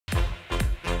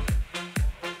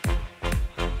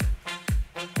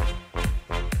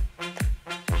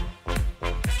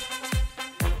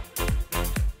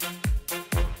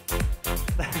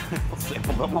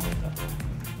den da.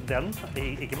 Den?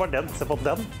 Ikke bare den, se på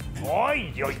den.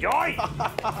 Oi, oi, oi!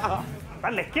 Det er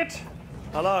lekkert.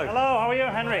 Hello. Hello, how are you,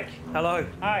 Henrik? Hello.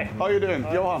 Hi. How are you doing?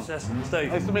 Johan.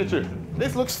 Steve. Nice to meet you.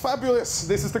 This looks fabulous.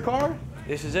 This is the car?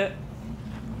 This is it.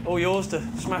 All yours to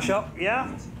smash up. Yeah.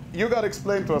 You got to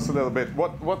explain to us a little bit.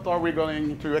 What are we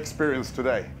going to experience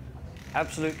today?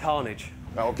 Absolute carnage.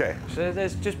 Okay. So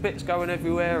there's just bits going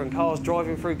everywhere and cars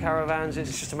driving through caravans.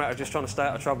 It's just a matter of just trying to stay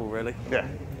out of trouble, really. Yeah.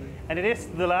 And it is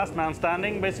the last man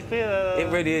standing, basically? It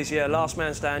really is, yeah, last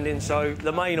man standing. So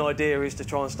the main idea is to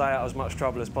try and stay out of as much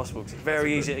trouble as possible, because it's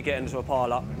very easy to get into a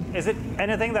pile-up. Is it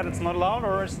anything that it's not allowed,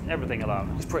 or is everything allowed?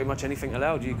 It's pretty much anything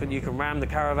allowed. You can ram the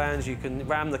caravans, you can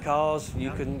ram the cars,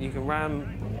 you can ram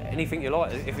anything you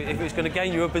like. If it's going to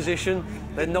gain you a position,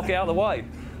 then knock it out of the way.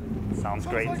 Sounds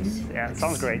great. Yeah, it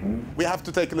sounds great. We have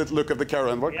to take a little look at the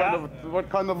Caravan. What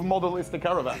kind of model is the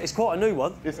Caravan? It's quite a new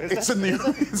one. It's a new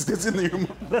one.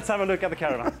 Let's have a look at the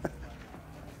Caravan.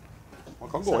 Man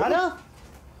kan gå inn.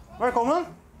 Welcome.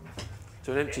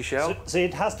 To an empty shell. So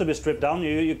it has to be stripped down.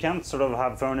 You can't sort of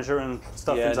have furniture and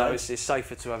stuff Yeah, inside. no, it's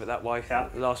safer to have it that way. Yeah.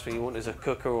 The last thing you want is a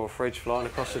cooker or a fridge flying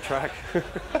across the track.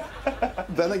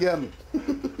 Then again,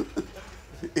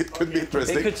 it could be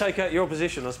interesting. It could take out your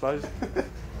position, I suppose.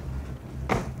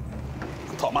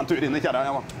 Ta meg en tur inn I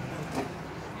Caravan, ja.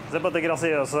 Se på det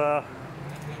grasiøse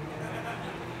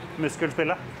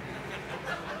muskelspillet.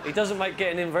 It doesn't make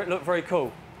getting in look very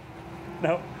cool.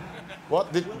 No.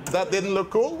 What? That didn't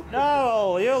look cool?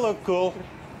 No, you look cool.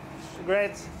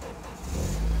 Great.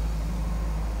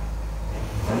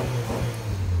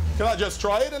 Can I just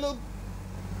try it a little?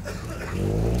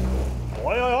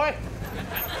 Oi, oi, oi.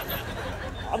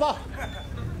 Ja da.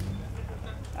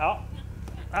 Ja.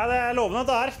 Ja, det er lovende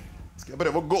dette her. Skal jeg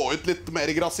prøve å gå ut litt mer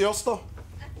grasiøst da?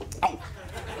 Au!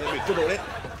 Det begynte dårlig.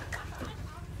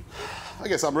 I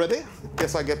guess I'm ready.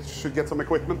 Guess I should get some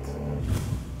equipment.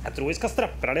 Jeg tror vi skal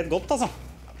strappe deg litt godt, altså.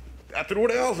 Jeg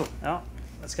tror det, altså. Ja.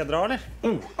 Skal jeg dra, eller?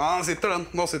 Ja, den sitter den.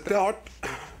 Nå sitter jeg hardt.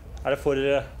 Er det for...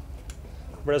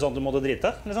 Ble det sånn at du måtte drite?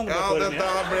 Liksom? Ja, dette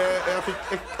ble... Jeg fikk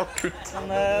akutt.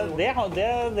 Men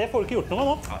det får du ikke gjort noe med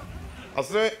nå.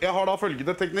 Altså, jeg har da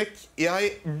følgende teknikk.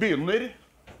 Jeg begynner,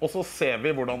 og så ser vi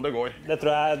hvordan det går. Det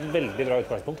tror jeg er et veldig bra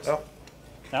utgangspunkt. Ja.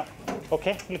 Ja. Ok,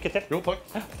 lykke til. Jo, takk.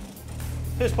 Ja.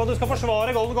 Husk på at du skal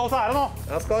forsvare Golden Goals ære nå.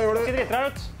 Jeg skal gjøre det. Ikke drite deg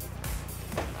ut.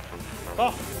 Så.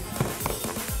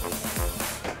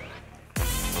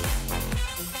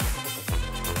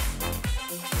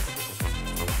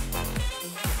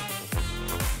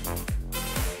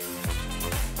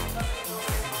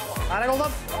 Her er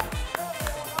Golden.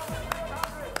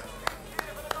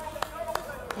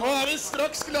 Nå er vi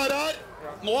straks klare her.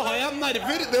 Nå har jeg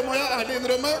nerver, det må jeg ærlig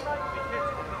innrømme.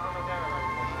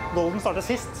 Golden starter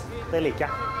sist. Det liker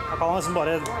jeg. Da kan han liksom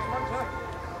bare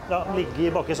ligge I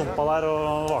bakke sumpa der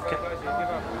og vake.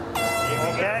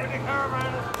 Ok.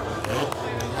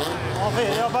 Nå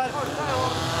fyrer vi opp her.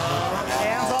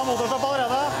 En som har motorstopp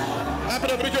allerede. Jeg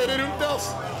prøver å kjøre rundt,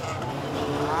 altså.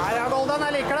 Her er Golden,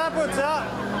 jeg liker det på utsida.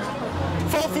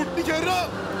 Få fort I kjøret da!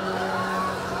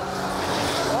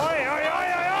 Oi, oi, oi,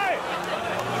 oi, oi!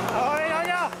 Oi, oi,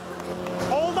 ja!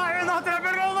 Hold deg unna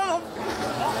trøbbel, Golden!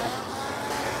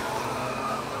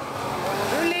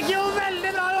 Du ligger jo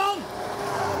veldig bra, Johan!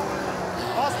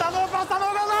 Pass deg nå,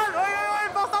 Golden! Oi, oi, oi,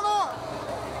 pass deg nå!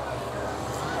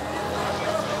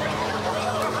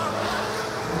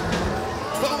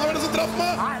 Faen, hva var det som traff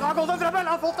meg? Nei, nå har Golden trøbbel!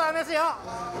 Han har fått deg ned I siden!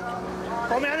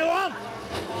 Kom igjen, Johan!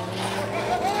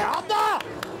 Ja da!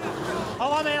 Han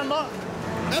var med enda.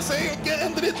 Jeg ser jo ikke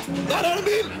en dritt. Der er det en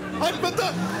bil! Helvete!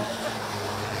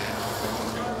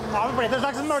 Det har blitt en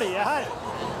slags mølje her.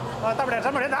 Det har etablert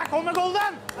seg mølje. Der kommer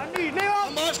Golden! Det er nydelig, Johan!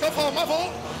 Den der skal faen meg få!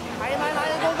 Nei,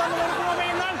 Golden, nå må du komme med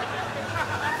inn den!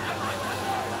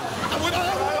 Hvor er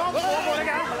jeg? Johan, nå går det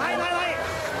gærent. Nei!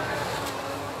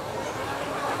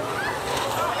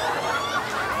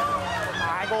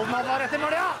 Nei, Golden hadde rett I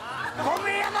mølja. Kom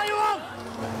igjen da, Johan!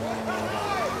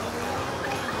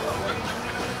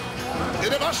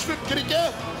 Revers funker ikke!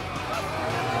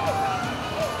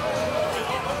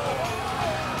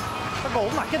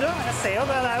 Golden ikke død. Jeg ser jo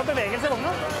det. Det jo bevegelse I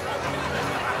vognen.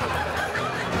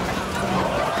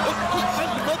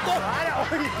 Helvete! Der, ja.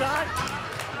 Oi, der!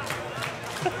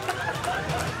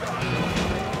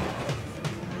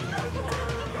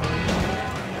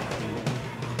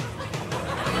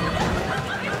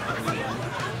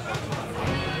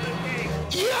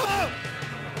 Ja!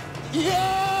 Ja!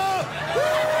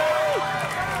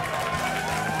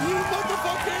 You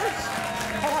motherfuckers!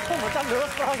 Han har kommet seg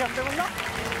løs fra campingvogna.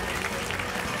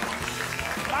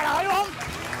 Der er Johan!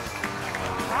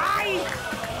 Nei!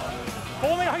 Få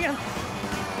den I gangen!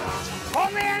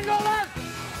 Kom igjen, Golden!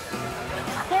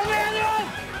 Kom igjen, Johan!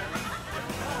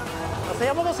 Altså,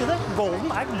 jeg må bare si det.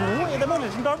 Golden er god i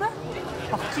Demolition Derby.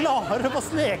 Han klarer å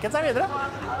sneke seg videre.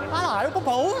 Han er jo på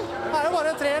pallen. Det er jo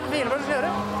bare 3-4 bør kjøre.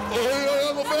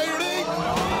 Hvorfor jeg gjør det?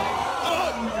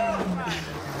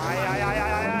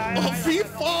 Å, fy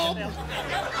faen!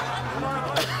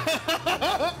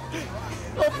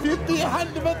 Å, fytti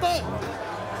helvete!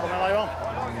 Kom igjen da, Johan.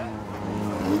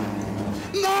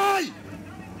 Nei!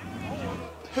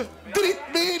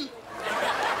 Drittbil!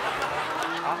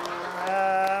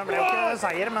 Det ble jo ikke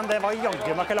seier, men det var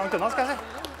jaggu meg ikke langt unna, skal jeg si.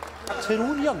 Jeg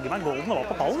tror jaggu meg Golden var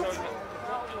på pallen.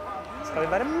 Skal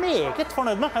vi være meget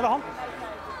fornøyd med, eller han?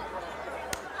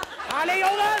 Herlig,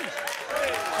 Golden!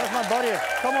 That's my buddy.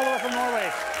 Come all the way from Norway.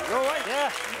 Norway? Yeah.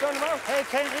 Hey,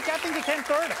 I think he came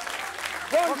third.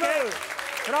 Okay.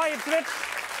 Fra Ipswich.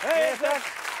 Hey, Yes, sir.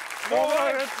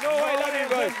 Norway, Norway, love you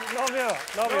guys. Love you.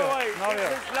 Love you. Norway, Love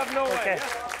you. love Norway. Okay.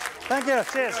 Thank you.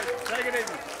 Cheers. Take it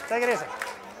easy. Take it easy.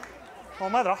 Nå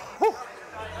må jeg dra.